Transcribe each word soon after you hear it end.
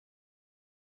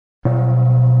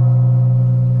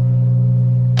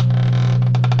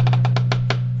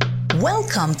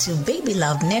Welcome to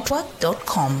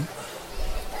BabyloveNetwork.com.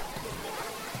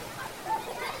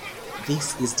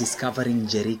 This is Discovering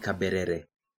Njeri Kaberere,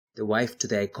 the wife to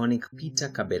the iconic Peter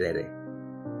Kaberere.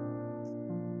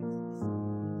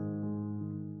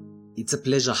 It's a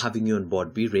pleasure having you on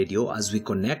board B.Radio as we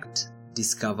connect,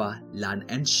 discover, learn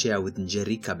and share with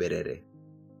Njeri Kaberere.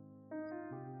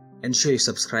 Ensure you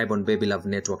subscribe on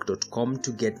BabyloveNetwork.com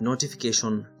to get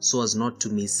notification so as not to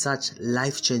miss such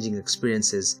life-changing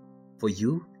experiences for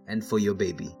you and for your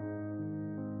baby.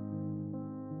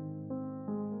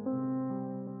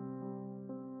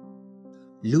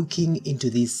 Looking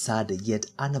into this sad yet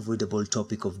unavoidable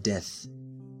topic of death,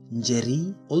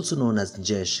 Njeri, also known as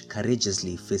Njesh,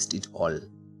 courageously faced it all.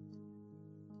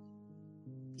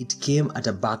 It came at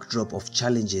a backdrop of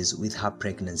challenges with her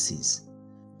pregnancies,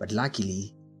 but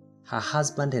luckily, her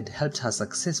husband had helped her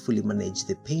successfully manage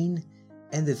the pain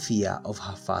and the fear of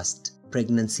her first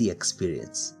pregnancy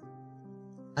experience.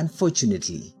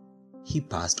 Unfortunately, he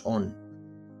passed on,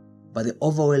 but the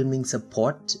overwhelming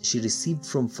support she received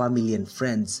from family and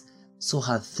friends saw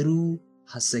her through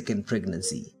her second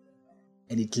pregnancy,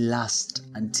 and it lasted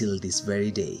until this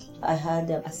very day. I had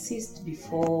a cyst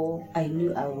before I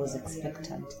knew I was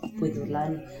expectant with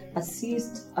Ulani. A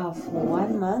cyst for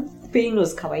 1 month. Pain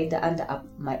was kawaida under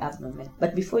my abdomen.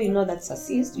 But before you know that's a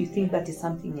cyst, you think that is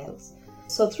something else.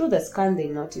 So through the scan, they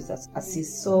noticed a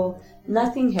cyst. So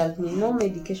nothing helped me, no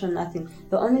medication, nothing.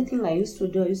 The only thing I used to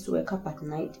do, I used to wake up at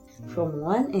night from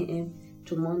 1 a.m.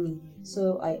 to morning.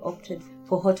 So I opted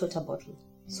for hot water bottle.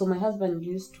 So my husband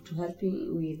used to help me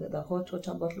with the hot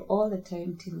water bottle all the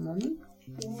time till morning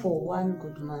for 1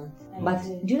 good month. But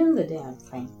during the day, I'm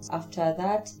fine. After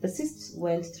that, the cyst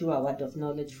went through a word of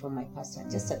knowledge from my pastor,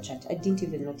 just a chat. I didn't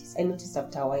even notice. I noticed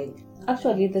after a while.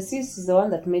 Actually, the cyst is the one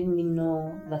that made me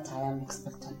know that I am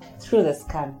expectant through the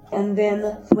scan. And then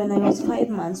when I was 5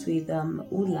 months with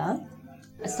Ula,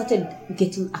 I started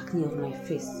getting acne on my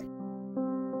face.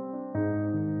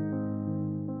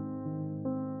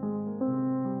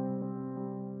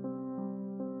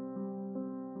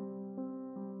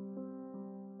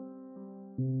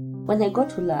 When I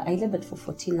got Ula, I labored for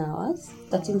 14 hours,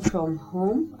 starting from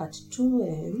home at 2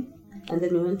 a.m. And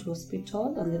then we went to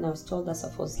hospital, and then I was told that's a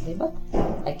forced labor.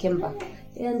 I came back,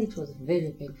 and it was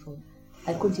very painful.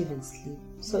 I couldn't even sleep.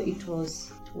 So it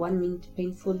was 1 minute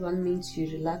painful, 1 minute you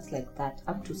relax like that,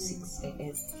 up to 6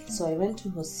 a.m. So I went to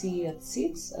Hosi at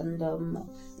 6, and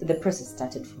the process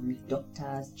started for me.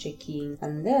 Doctors checking,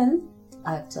 and then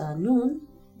at noon,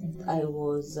 I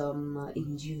was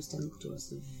induced, and it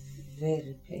was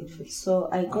very painful. So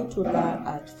I got to Ula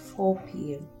at 4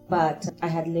 p.m. But I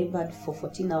had labored for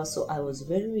 14 hours, so I was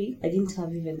very weak. I didn't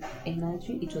have even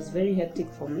energy. It was very hectic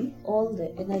for me. All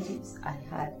the energies I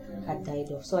had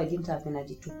died off, so I didn't have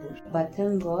energy to push. But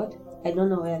thank God, I don't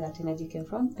know where that energy came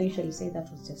from. I usually say that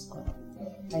was just God.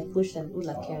 I pushed and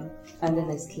Ula came, and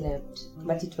then I slept.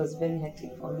 But it was very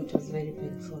hectic for me. It was very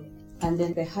painful. And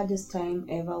then the hardest time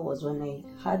ever was when I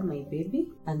had my baby,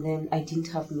 and then I didn't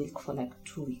have milk for like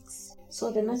 2 weeks.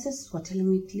 So the nurses were telling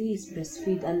me, please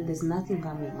breastfeed, and there's nothing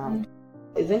coming out.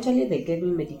 Eventually they gave me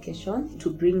medication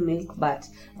to bring milk, but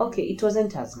okay, it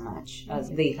wasn't as much as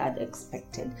they had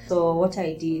expected. So what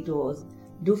I did was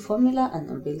do formula and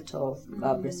a bit of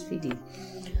breastfeeding.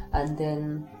 And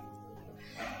then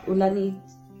Ulani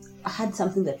had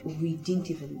something that we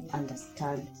didn't even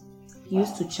understand. He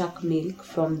used to chuck milk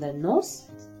from the nose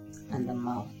and the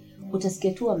mouth.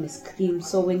 Utasikia tu amescream.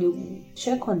 So when you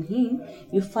check on him,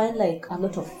 you find like a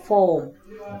lot of foam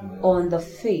on the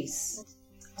face.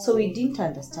 So we didn't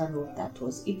understand what that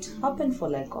was. It happened for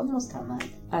like almost a month.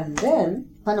 And then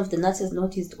one of the nurses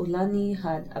noticed Ulani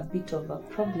had a bit of a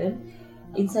problem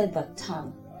inside the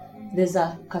tongue. There's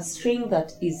a string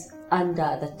that is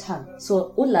under the tongue.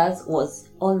 So Ula's was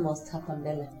almost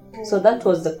hapambele. So that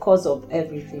was the cause of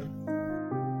everything.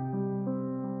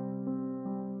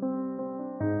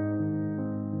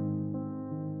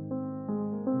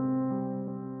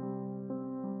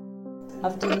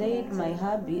 After laid my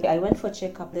hubby, I went for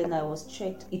checkup. Then I was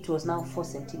checked. It was now 4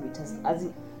 centimeters. As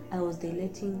in, I was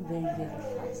dilating very, very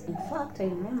fast. In fact, I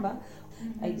remember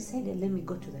I decided, let me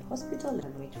go to the hospital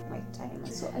and wait for my time.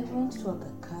 So I went to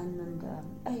Aga Khan,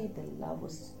 and the love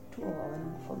was too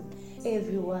overwhelming for me.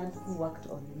 Everyone who worked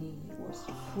on me was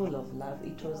full of love.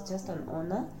 It was just an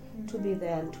honor to be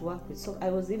there and to work with. So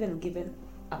I was even given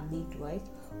a midwife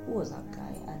who was a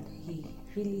guy, and he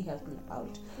really helped me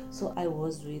out. So I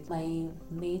was with my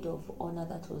maid of honor,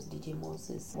 that was DJ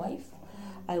Moses' wife.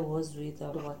 I was with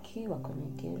Waki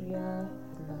Wakonyegeria,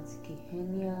 Nancy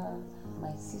Kihenia,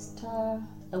 my sister.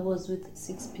 I was with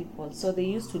 6 people. So they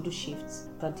used to do shifts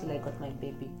until I got my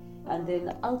baby. And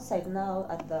then outside now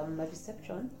at my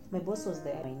reception, my boss was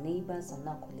there, my neighbors and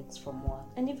now colleagues from work.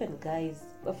 And even guys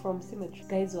from cemetery,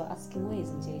 guys were asking, where is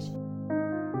Njeri?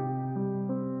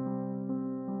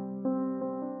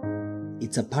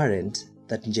 It's apparent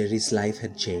that Njeri's life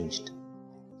had changed.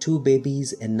 2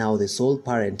 babies and now the sole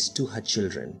parent to her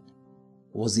children.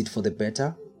 Was it for the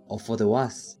better or for the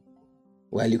worse?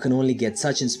 Well, you can only get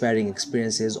such inspiring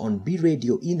experiences on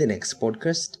B.Radio in the next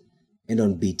podcast and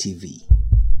on BTV.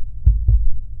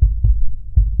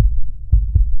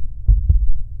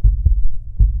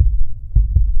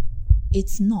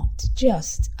 It's not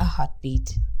just a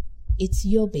heartbeat. It's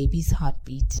your baby's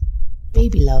heartbeat.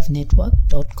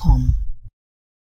 BabyloveNetwork.com